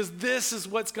 Why? Because this is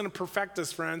what's going to perfect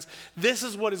us, friends. This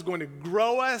is what is going to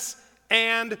grow us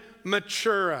and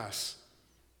mature us.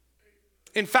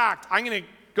 In fact, I'm going to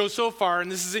go so far,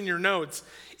 and this is in your notes.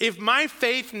 If my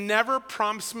faith never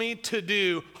prompts me to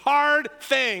do hard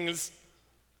things,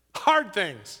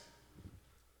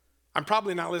 I'm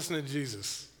probably not listening to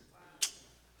Jesus.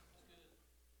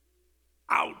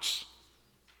 Ouch.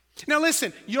 Now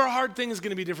listen, your hard thing is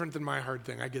going to be different than my hard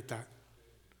thing. I get that.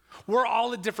 We're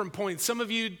all at different points. Some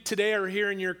of you today are here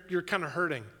and you're kind of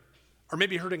hurting, or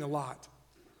maybe hurting a lot.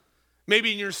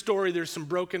 Maybe in your story there's some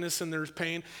brokenness and there's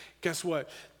pain. Guess what?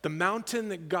 The mountain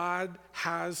that God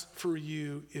has for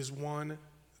you is one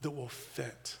that will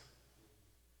fit.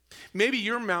 Maybe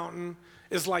your mountain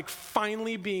is like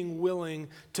finally being willing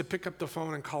to pick up the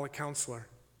phone and call a counselor.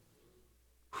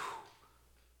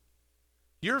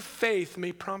 Your faith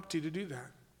may prompt you to do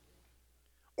that.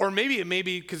 Or maybe it may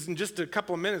be, because in just a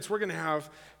couple of minutes, we're going to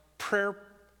have prayer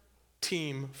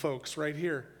team folks right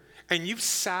here. And you've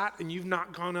sat and you've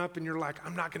not gone up and you're like,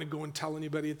 I'm not going to go and tell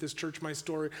anybody at this church my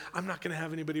story. I'm not going to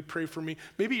have anybody pray for me.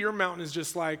 Maybe your mountain is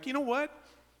just like, you know what?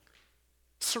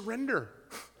 Surrender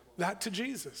that to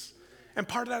Jesus. And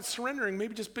part of that surrendering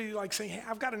maybe just be like saying, hey,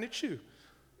 I've got an issue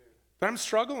that I'm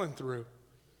struggling through.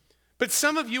 But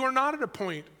some of you are not at a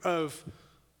point of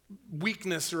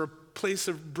weakness or a place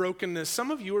of brokenness. Some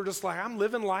of you are just like, I'm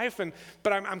living life,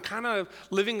 but I'm kind of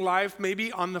living life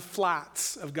maybe on the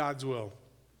flats of God's will.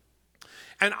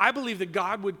 And I believe that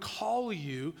God would call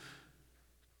you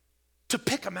to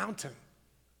pick a mountain.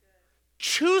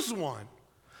 Choose one.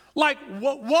 Like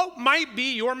what might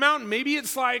be your mountain? Maybe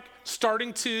it's like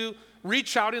starting to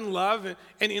reach out in love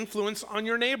and influence on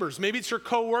your neighbors. Maybe it's your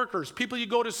coworkers, people you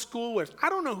go to school with. I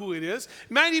don't know who it is.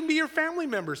 It might even be your family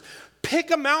members.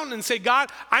 Pick a mountain and say, God,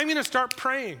 I'm going to start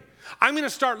praying. I'm going to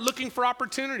start looking for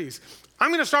opportunities. I'm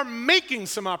going to start making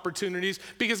some opportunities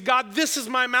because, God, this is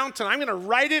my mountain. I'm going to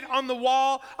write it on the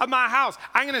wall of my house.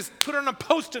 I'm going to put it on a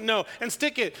Post-it note and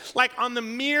stick it like on the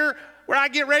mirror where I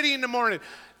get ready in the morning.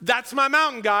 That's my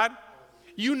mountain, God.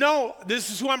 You know this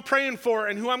is who I'm praying for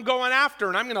and who I'm going after,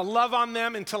 and I'm going to love on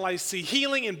them until I see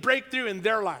healing and breakthrough in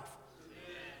their life.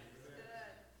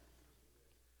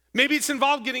 Maybe it's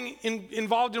involved getting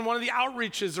involved in one of the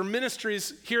outreaches or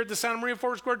ministries here at the Santa Maria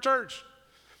Foursquare Church.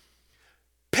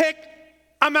 Pick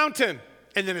a mountain.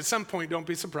 And then at some point, don't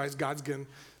be surprised, God's going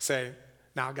to say,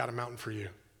 now I got a mountain for you.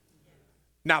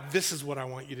 Now this is what I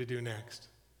want you to do next.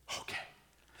 Okay.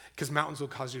 Because mountains will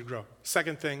cause you to grow.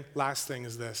 Second thing, last thing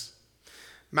is this.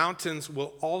 Mountains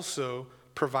will also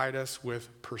provide us with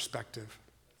perspective.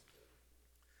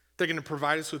 They're going to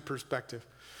provide us with perspective.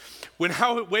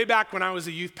 Way back when I was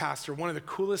a youth pastor, one of the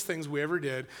coolest things we ever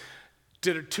did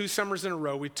it 2 summers in a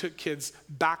row. We took kids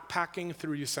backpacking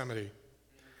through Yosemite.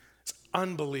 It's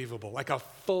unbelievable, like a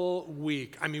full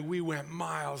week. I mean, we went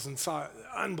miles and saw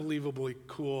unbelievably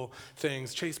cool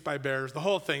things, chased by bears, the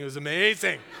whole thing. It was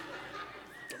amazing.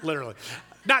 Literally.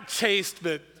 Not chased,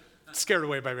 but scared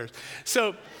away by bears.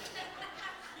 So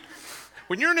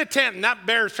when you're in a tent and that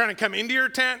bear is trying to come into your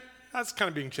tent, that's kind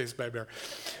of being chased by a bear.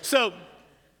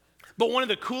 But one of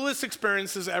the coolest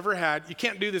experiences I ever had, you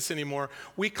can't do this anymore,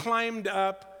 we climbed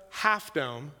up Half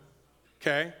Dome,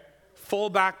 okay? Full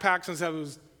backpacks and stuff, it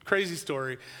was a crazy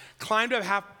story. Climbed up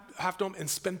Half Dome and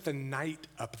spent the night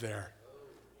up there.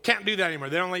 Can't do that anymore.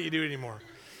 They don't let you do it anymore.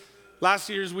 Last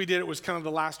years we did it was kind of the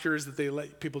last years that they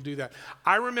let people do that.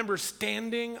 I remember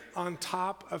standing on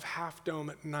top of Half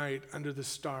Dome at night under the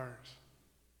stars.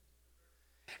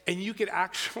 And you could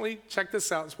actually, check this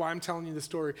out, that's why I'm telling you the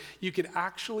story. You could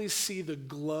actually see the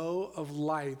glow of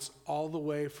lights all the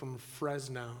way from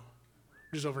Fresno,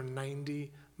 which is over 90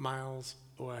 miles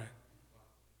away.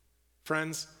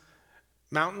 Friends,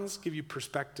 mountains give you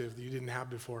perspective that you didn't have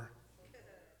before.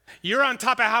 You're on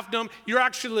top of Half Dome, you're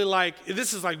actually like,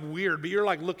 this is like weird, but you're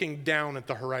like looking down at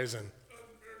the horizon.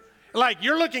 Like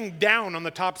you're looking down on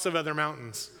the tops of other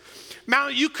mountains.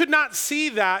 You could not see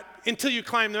that until you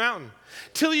climbed the mountain.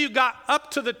 Till you got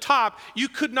up to the top, you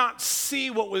could not see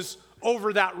what was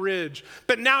over that ridge.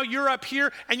 But now you're up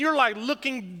here and you're like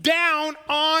looking down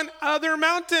on other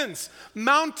mountains.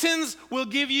 Mountains will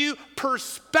give you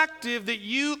perspective that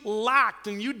you lacked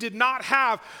and you did not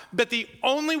have. But the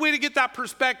only way to get that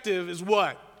perspective is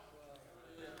what?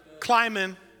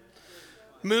 Climbing,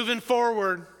 moving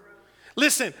forward.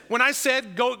 Listen, when I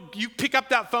said go, you pick up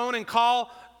that phone and call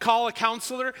a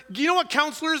counselor. Do you know what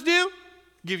counselors do?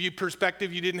 Give you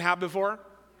perspective you didn't have before.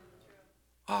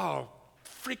 Oh,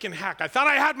 freaking heck. I thought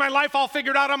I had my life all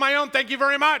figured out on my own. Thank you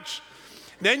very much.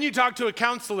 Then you talk to a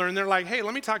counselor and they're like, hey,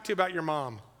 let me talk to you about your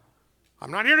mom.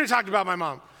 I'm not here to talk about my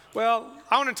mom. Well,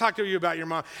 I want to talk to you about your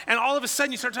mom. And all of a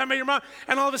sudden you start talking about your mom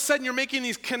and all of a sudden you're making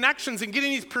these connections and getting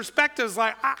these perspectives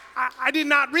like, I did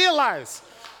not realize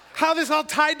how this all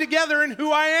tied together and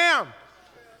who I am.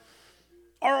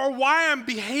 Or why I'm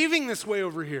behaving this way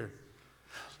over here.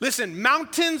 Listen,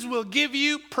 mountains will give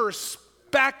you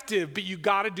perspective, but you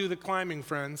got to do the climbing,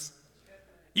 friends.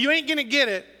 You ain't going to get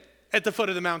it at the foot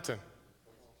of the mountain.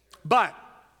 But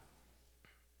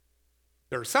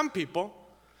there are some people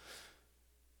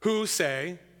who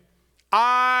say,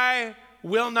 I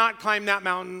will not climb that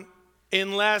mountain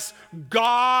unless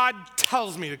God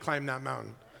tells me to climb that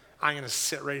mountain. I'm going to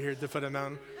sit right here at the foot of the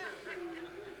mountain.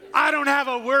 I don't have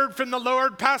a word from the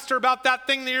Lord, Pastor, about that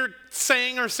thing that you're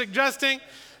saying or suggesting.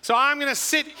 So I'm going to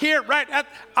sit here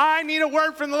I need a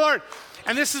word from the Lord.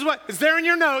 And this is what is there in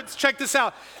your notes. Check this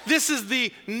out. This is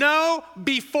the know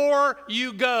before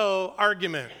you go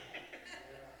argument.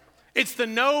 It's the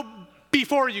know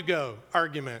before you go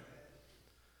argument.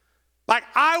 Like,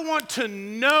 I want to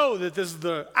know that this is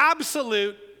the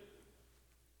absolute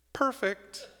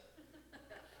perfect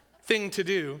thing to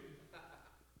do.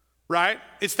 Right?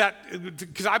 It's that,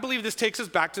 because I believe this takes us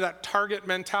back to that target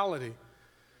mentality.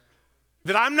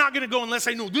 That I'm not going to go unless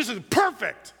I know this is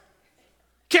perfect.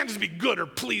 Can't just be good or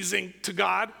pleasing to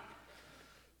God.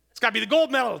 It's got to be the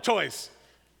gold medal choice.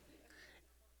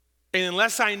 And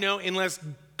unless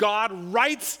God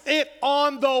writes it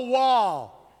on the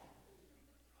wall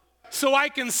so I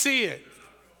can see it,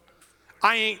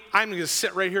 I'm going to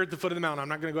sit right here at the foot of the mountain. I'm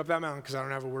not going to go up that mountain because I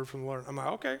don't have a word from the Lord. I'm like,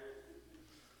 okay.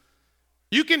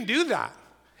 You can do that.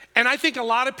 And I think a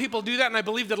lot of people do that, and I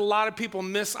believe that a lot of people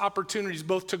miss opportunities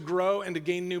both to grow and to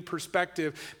gain new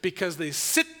perspective because they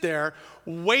sit there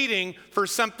waiting for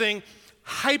something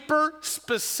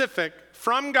hyper-specific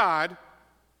from God,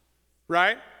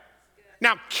 right?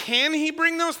 Now, can he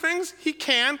bring those things? He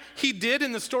can. He did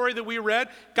in the story that we read.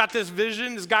 Got this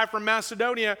vision, this guy from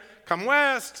Macedonia, come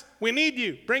west, we need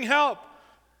you, bring help.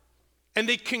 And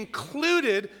they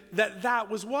concluded that that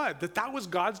was what? That was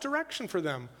God's direction for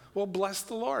them. Well, bless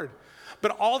the Lord.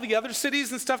 But all the other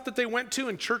cities and stuff that they went to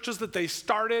and churches that they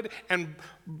started and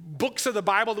books of the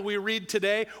Bible that we read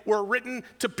today were written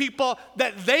to people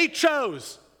that they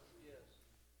chose.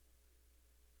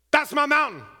 That's my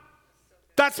mountain.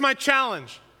 That's my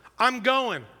challenge. I'm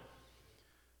going.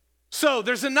 So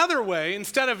there's another way.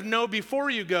 Instead of know before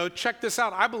you go, check this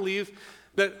out. I believe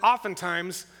that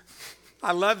oftentimes,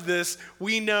 I love this,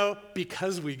 we know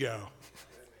because we go.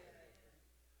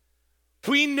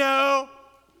 We know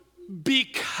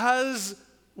because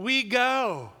we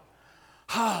go.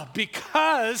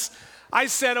 Because I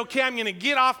said, okay, I'm going to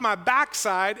get off my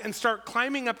backside and start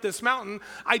climbing up this mountain.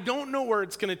 I don't know where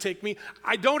it's going to take me.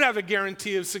 I don't have a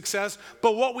guarantee of success.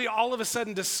 But what we all of a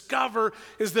sudden discover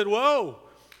is that, whoa,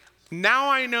 now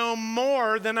I know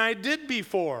more than I did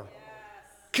before.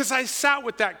 Because I sat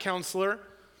with that counselor,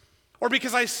 or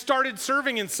because I started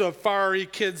serving in Safari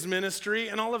Kids Ministry,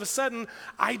 and all of a sudden,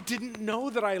 I didn't know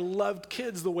that I loved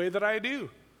kids the way that I do.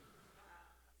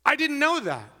 I didn't know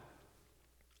that.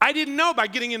 I didn't know by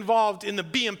getting involved in the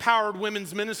Be Empowered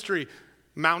Women's Ministry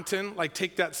mountain, like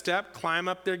take that step, climb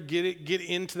up there, get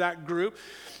into that group.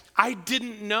 I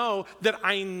didn't know that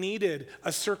I needed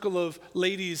a circle of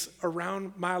ladies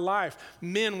around my life.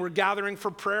 Men were gathering for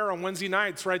prayer on Wednesday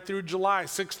nights right through July,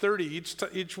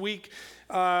 6:30 each week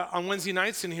on Wednesday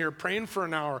nights in here, praying for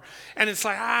an hour. And it's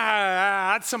like,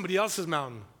 that's somebody else's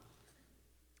mountain.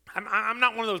 I'm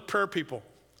not one of those prayer people.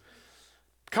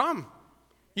 Come.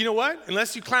 You know what?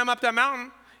 Unless you climb up that mountain,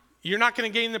 you're not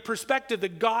going to gain the perspective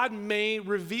that God may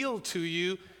reveal to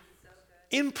you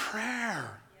in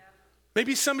prayer.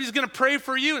 Maybe somebody's going to pray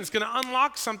for you and it's going to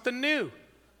unlock something new.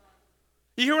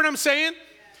 You hear what I'm saying?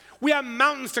 We have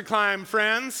mountains to climb,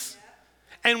 friends.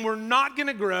 And we're not going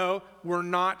to grow. We're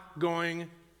not going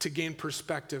to gain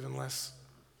perspective unless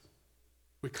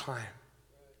we climb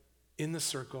in the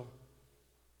circle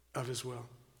of his will.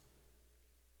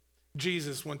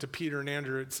 Jesus went to Peter and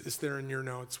Andrew. It's there in your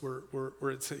notes where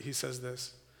he says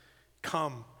this.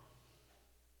 Come,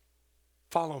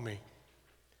 follow me,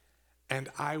 and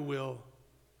I will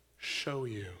show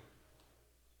you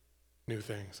new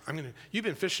things. You've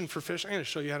been fishing for fish. I'm going to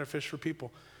show you how to fish for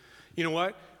people. You know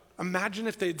what? Imagine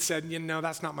if they'd said,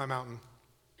 that's not my mountain.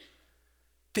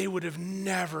 They would have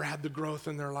never had the growth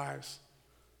in their lives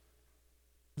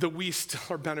that we still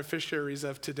are beneficiaries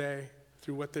of today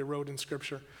through what they wrote in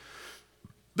Scripture.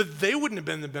 But they wouldn't have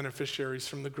been the beneficiaries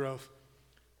from the growth.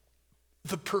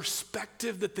 The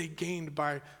perspective that they gained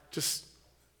by just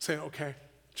saying, okay,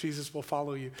 Jesus will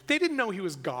follow you. They didn't know he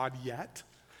was God yet.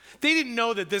 They didn't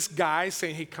know that this guy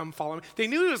saying, hey, come follow me. They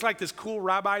knew he was like this cool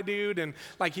rabbi dude and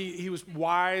like he was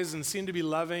wise and seemed to be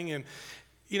loving and,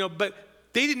 but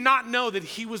they did not know that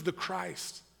he was the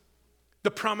Christ,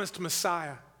 the promised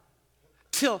Messiah.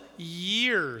 Till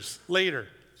years later,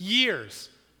 years,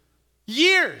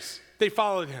 they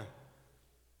followed him.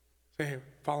 Say, hey,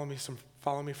 follow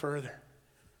me further.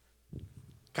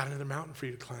 Got another mountain for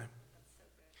you to climb.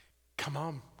 Come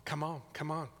on,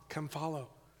 come follow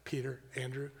Peter,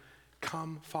 Andrew.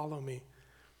 Come follow me,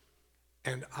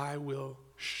 and I will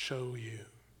show you.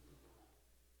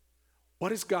 What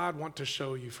does God want to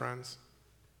show you, friends?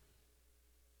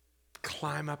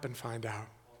 Climb up and find out.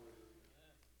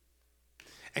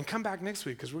 And come back next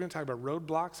week because we're going to talk about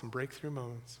roadblocks and breakthrough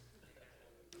moments.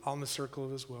 All in the circle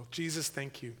of his will. Jesus,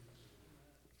 thank you.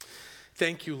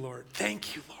 Thank you, Lord.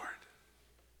 Thank you, Lord,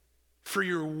 for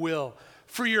your will,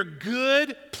 for your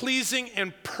good, pleasing,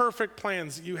 and perfect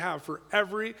plans that you have for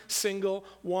every single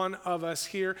one of us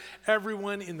here,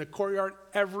 everyone in the courtyard,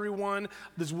 everyone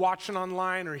that's watching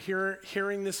online or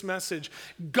hearing this message.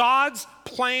 God's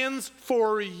plans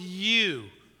for you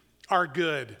are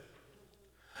good.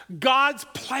 God's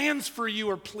plans for you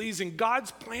are pleasing.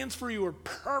 God's plans for you are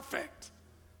perfect.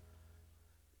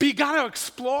 But you got to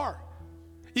explore.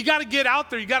 You got to get out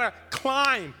there. You got to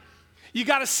climb. You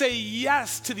got to say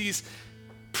yes to these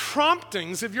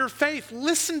promptings of your faith.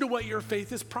 Listen to what your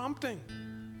faith is prompting.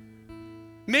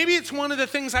 Maybe it's one of the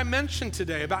things I mentioned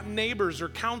today about neighbors or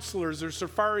counselors or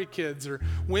Safari Kids or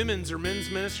women's or men's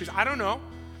ministries. I don't know.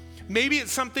 Maybe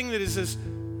it's something that is just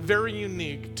very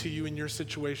unique to you in your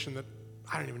situation that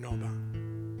I don't even know about.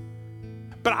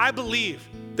 But I believe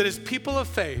that as people of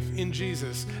faith in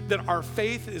Jesus, that our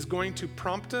faith is going to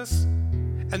prompt us.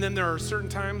 And then there are certain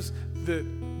times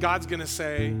that God's going to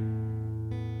say,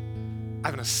 I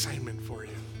have an assignment for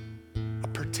you, a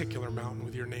particular mountain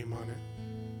with your name on it.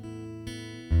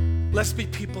 Let's be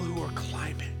people who are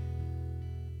climbing,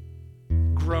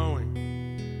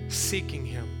 growing, seeking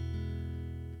him.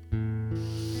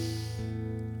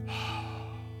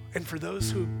 And for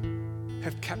those who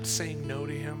have kept saying no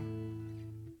to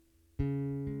him,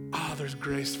 there's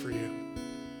grace for you.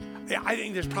 I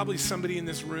think there's probably somebody in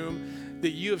this room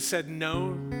that you have said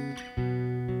no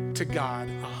to God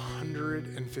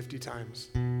 150 times.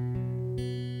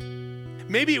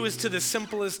 Maybe it was to the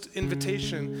simplest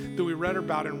invitation that we read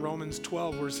about in Romans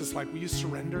 12, where it's just like, will you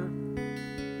surrender?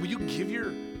 Will you give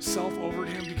yourself over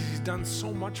to him because he's done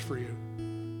so much for you?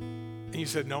 And you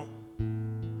said, no.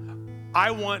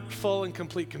 I want full and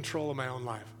complete control of my own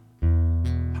life.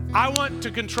 I want to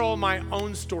control my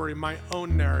own story, my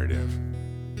own narrative.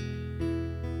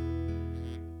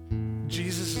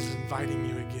 Jesus is inviting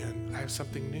you again. I have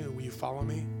something new. Will you follow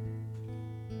me?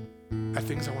 I have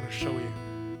things I want to show you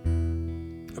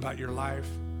about your life,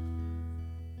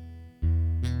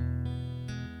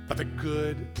 about the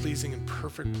good, pleasing, and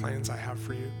perfect plans I have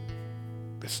for you.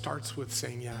 It starts with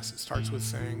saying yes. It starts with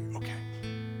saying, okay,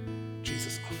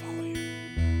 Jesus, I'll follow you.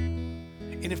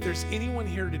 And if there's anyone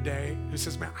here today who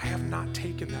says, man, I have not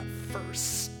taken that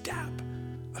first step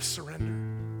of surrender,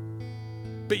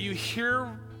 but you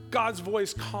hear God's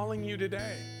voice calling you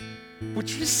today, would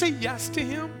you just say yes to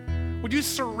him? Would you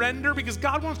surrender? Because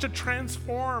God wants to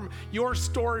transform your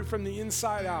story from the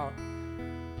inside out.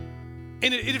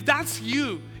 And if that's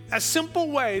you, a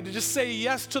simple way to just say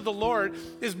yes to the Lord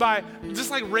is by just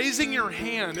like raising your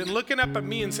hand and looking up at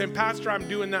me and saying, Pastor, I'm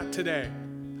doing that today.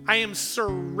 I am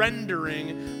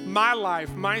surrendering my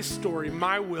life, my story,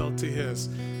 my will to his.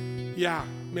 Yeah,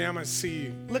 ma'am, I see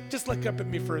you. Just look up at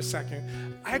me for a second.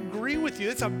 I agree with you.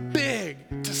 It's a big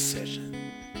decision.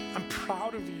 I'm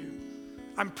proud of you.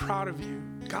 I'm proud of you.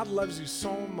 God loves you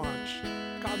so much.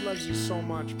 God loves you so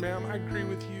much. Ma'am, I agree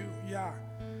with you. Yeah.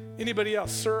 Anybody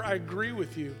else? Sir, I agree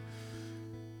with you.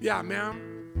 Yeah,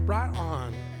 ma'am, right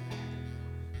on.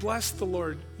 Bless the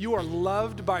Lord. You are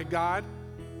loved by God.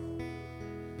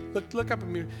 Look up at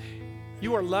me.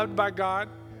 You are loved by God.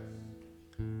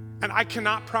 And I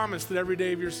cannot promise that every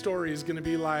day of your story is going to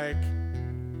be like,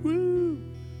 woo,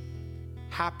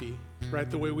 happy, right?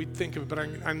 The way we think of it. But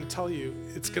I'm going to tell you,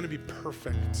 it's going to be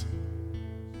perfect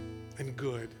and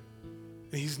good.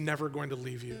 And he's never going to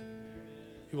leave you.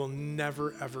 He will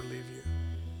never, ever leave you.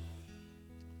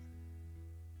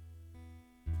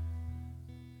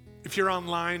 If you're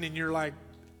online and you're like,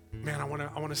 man, I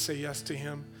want to say yes to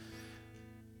him,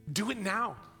 do it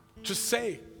now. Just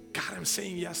say, God, I'm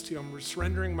saying yes to you. I'm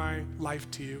surrendering my life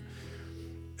to you.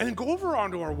 And then go over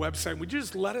onto our website. Would you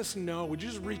just let us know? Would you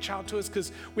just reach out to us?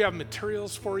 Because we have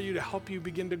materials for you to help you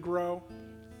begin to grow.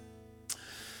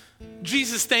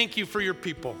 Jesus, thank you for your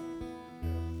people.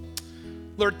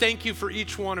 Lord, thank you for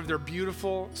each one of their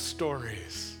beautiful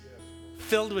stories,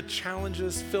 filled with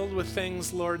challenges, filled with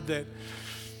things, Lord, that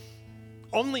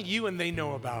only you and they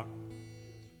know about.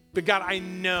 But God, I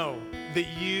know that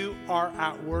you are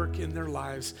at work in their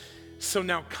lives. So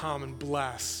now come and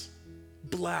bless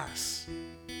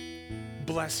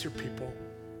your people.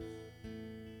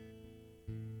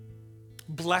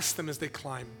 Bless them as they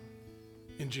climb.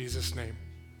 In Jesus' name,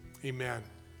 amen.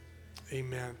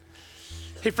 Amen.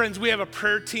 Hey friends, we have a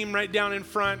prayer team right down in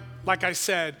front. Like I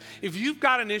said, if you've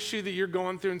got an issue that you're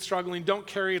going through and struggling, don't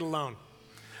carry it alone.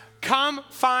 Come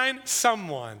find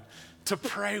someone to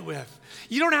pray with.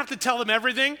 You don't have to tell them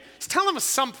everything. Just tell them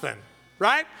something,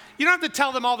 right? You don't have to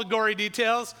tell them all the gory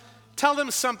details. Tell them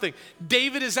something.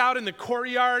 David is out in the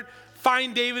courtyard.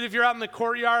 Find David if you're out in the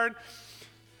courtyard.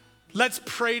 Let's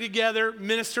pray together,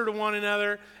 minister to one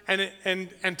another, and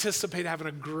anticipate having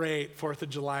a great 4th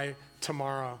of July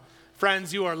tomorrow.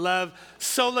 Friends, you are loved.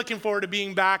 So looking forward to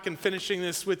being back and finishing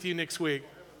this with you next week.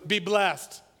 Be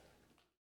blessed.